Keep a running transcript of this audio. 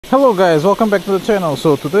Hello guys, welcome back to the channel.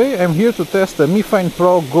 So today I'm here to test the Mifine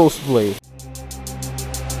Ghost Blade.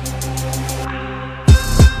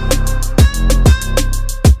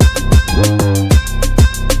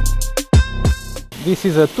 This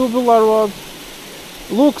is a tubular rod,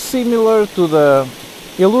 looks similar to the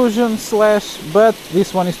Illusion Slash, but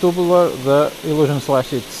this one is tubular, the Illusion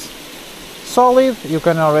Slash it's solid. You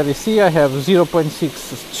can already see I have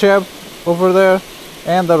 0.6 chub over there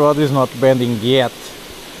and the rod is not bending yet.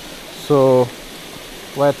 So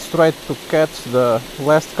let's try to catch the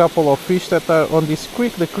last couple of fish that are on this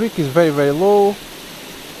creek. The creek is very low.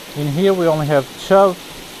 In here we only have chub.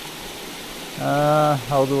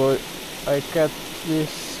 How do I catch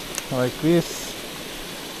this? Like this.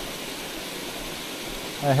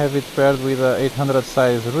 I have it paired with a 800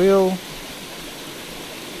 size reel.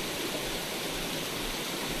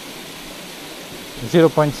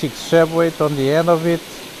 .6 chub weight on the end of it,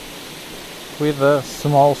 with a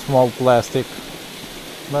small plastic.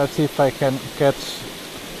 Let's see if I can catch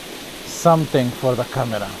something for the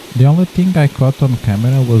camera. The only thing I caught on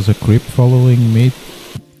camera was a creep following me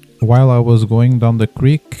while I was going down the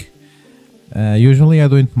creek. Usually I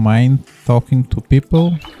don't mind talking to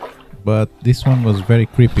people, but this one was very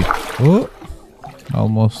creepy. Oh,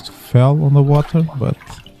 almost fell on the water, but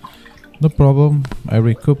no problem. I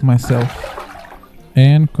recouped myself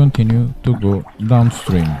and continue to go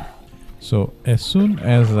downstream. So as soon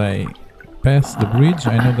as I pass the bridge,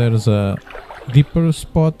 I know there's a deeper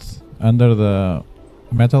spot under the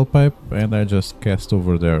metal pipe and I just cast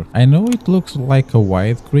over there. I know it looks like a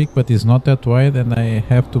wide creek, but it's not that wide and I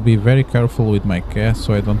have to be very careful with my cast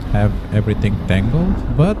so I don't have everything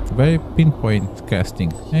tangled, but very pinpoint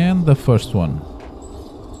casting. And the first one.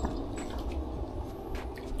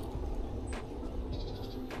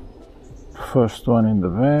 First one in the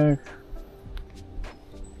bag.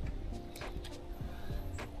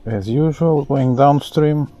 As usual, going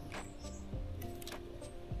downstream.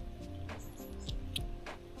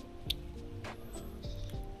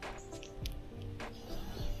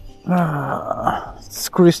 It's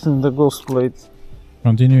Christian the Ghost Blade.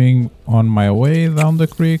 Continuing on my way down the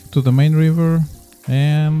creek to the main river,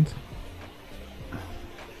 and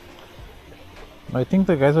I think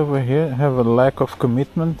the guys over here have a lack of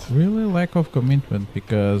commitment. Really lack of commitment,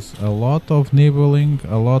 because a lot of nibbling,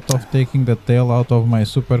 a lot of taking the tail out of my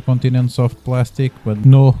supercontinent soft plastic, but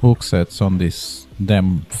no hook sets on this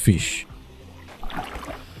damn fish.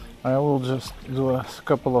 I will just do a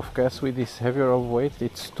couple of casts with this heavier of weight.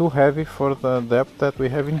 It's too heavy for the depth that we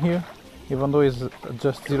have in here, even though it's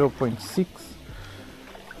just 0.6.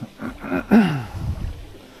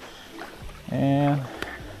 And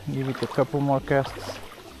give it a couple more casts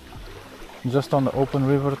just on the open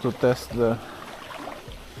river to test the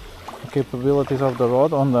capabilities of the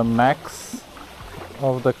rod on the max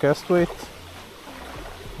of the cast weight,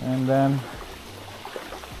 and then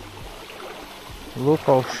look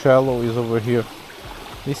how shallow is over here.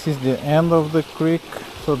 This is the end of the creek,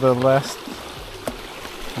 so the last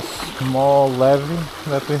small levee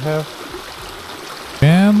that we have.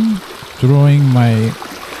 And throwing my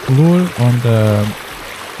lure on the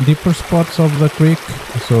deeper spots of the creek,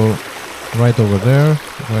 so right over there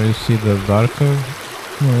where you see the darker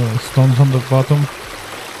stones on the bottom,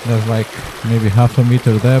 there's like maybe half a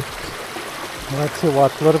meter depth. Let's see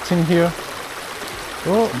what lurks in here.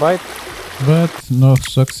 Oh, bite! But no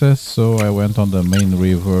success, so I went on the main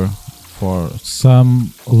river for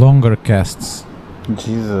some longer casts.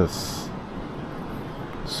 Jesus,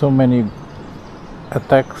 so many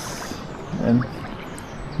attacks and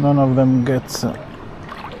none of them gets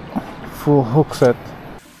full hook set.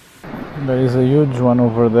 There is a huge one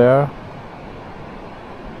over there.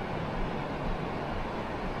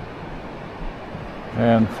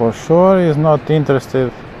 And for sure is not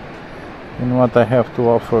interested in what I have to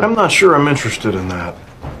offer. I'm not sure I'm interested in that.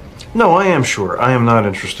 No, I am sure. I am not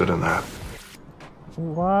interested in that.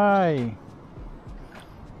 Why?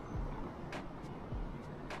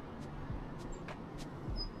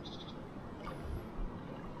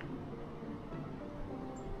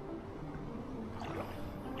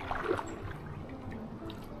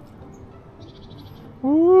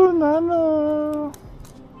 Ooh, no.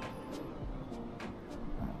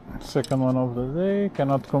 Second one of the day,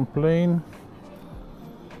 cannot complain.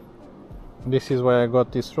 This is why I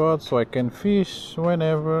got this rod, so I can fish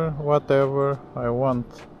whenever, whatever I want.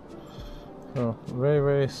 So,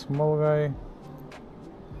 very small guy.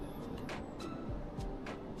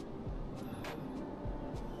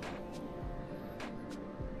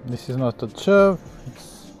 This is not a chub,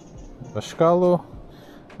 it's a scalo.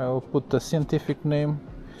 I will put the scientific name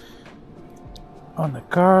on the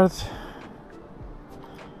card.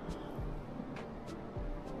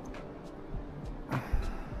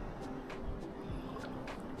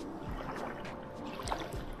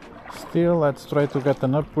 Still, let's try to get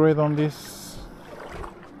an upgrade on this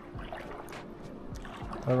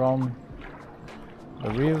around the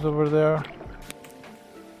reefs over there.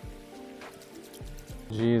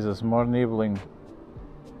 Jesus, more nibbling.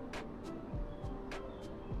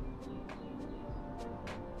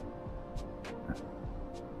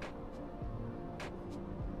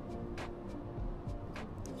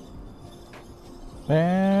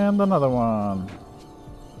 And another one.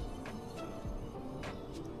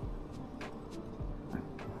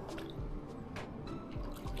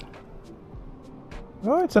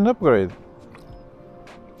 Oh, it's an upgrade.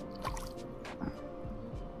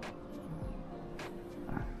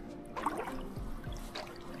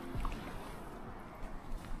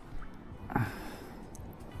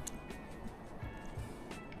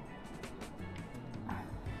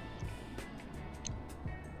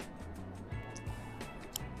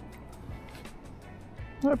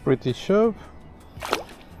 A pretty shove.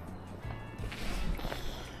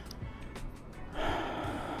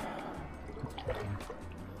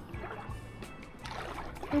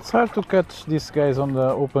 It's hard to catch these guys on the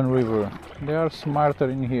open river. They are smarter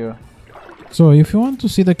in here. So if you want to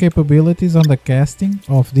see the capabilities on the casting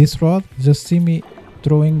of this rod, just see me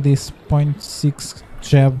throwing this 0.6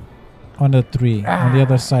 jab on a tree on the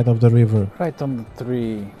other side of the river. Right on the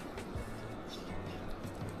tree.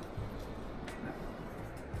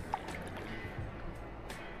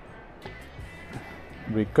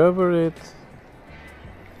 Recover it.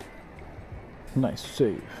 Nice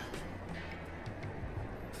save.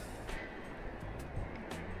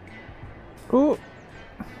 Oh!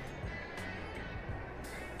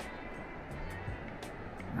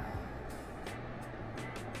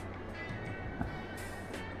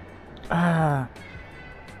 Ah!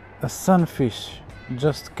 A sunfish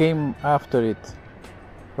just came after it.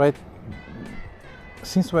 Right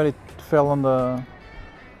since where it fell on the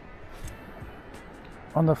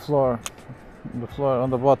floor. On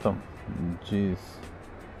the bottom. Jeez.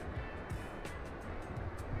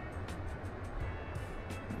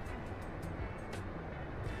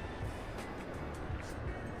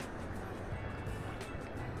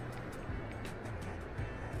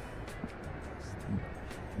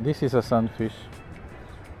 This is a sunfish.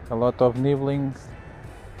 A lot of nibbling.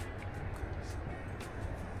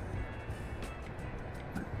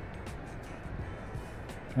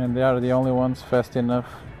 And they are the only ones fast enough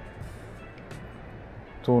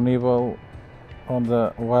to nibble on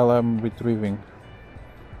the while I'm retrieving.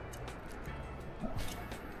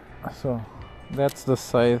 So that's the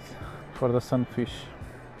side for the sunfish.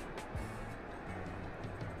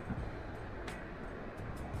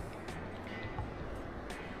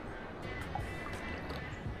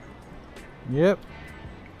 Yep,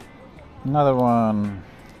 another one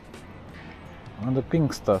on the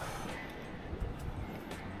pink stuff.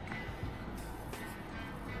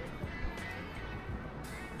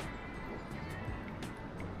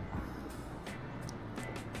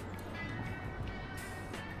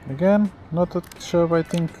 Again, not a shove, I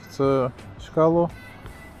think it's a shallow.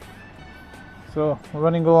 So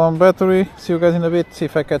running low on battery, see you guys in a bit, see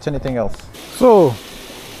if I catch anything else. So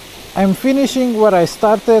I'm finishing what I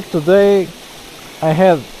started today. I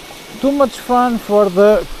had too much fun for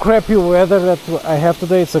the crappy weather that I have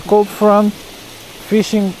today. It's a cold front.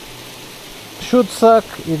 Fishing should suck.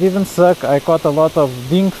 It didn't suck. I caught a lot of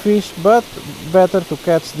dingfish, but better to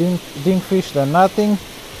catch dingfish than nothing.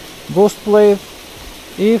 Ghost Blade.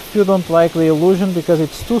 If you don't like the illusion because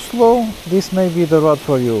it's too slow, this may be the rod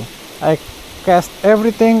for you. I cast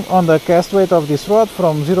everything on the cast weight of this rod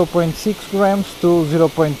from 0.6 grams to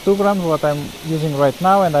 0.2 grams, what I'm using right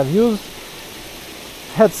now, and I've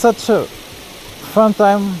had such a fun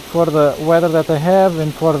time for the weather that I have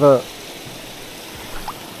and for the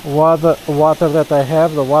water that I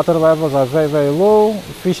have. The water levels are very low,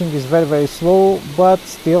 fishing is very slow, but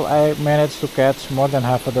still I managed to catch more than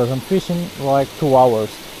half a dozen fish in like 2 hours.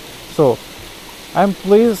 So I'm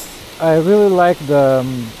pleased. I really like the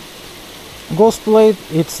Ghost Blade.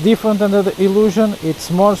 It's different than the illusion. It's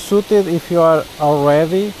more suited if you are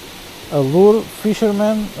already a lure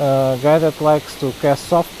fisherman, a guy that likes to cast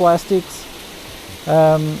soft plastics.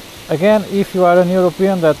 Again, if you are an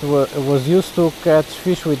European that was used to catch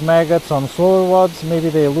fish with maggots on slower rods, maybe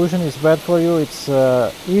the illusion is bad for you. It's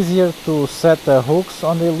easier to set the hooks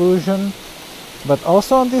on the illusion, but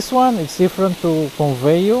also on this one it's different to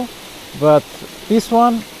convey you. But this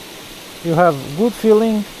one, you have good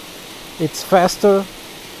feeling, it's faster,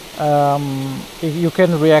 you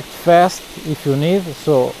can react fast if you need.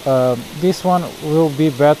 So this one will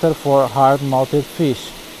be better for hard-mouthed fish,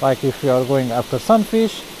 like if you are going after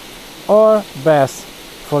sunfish or bass.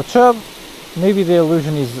 For chub, maybe the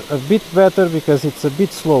illusion is a bit better because it's a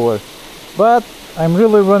bit slower, but I'm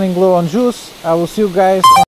really running low on juice. I will see you guys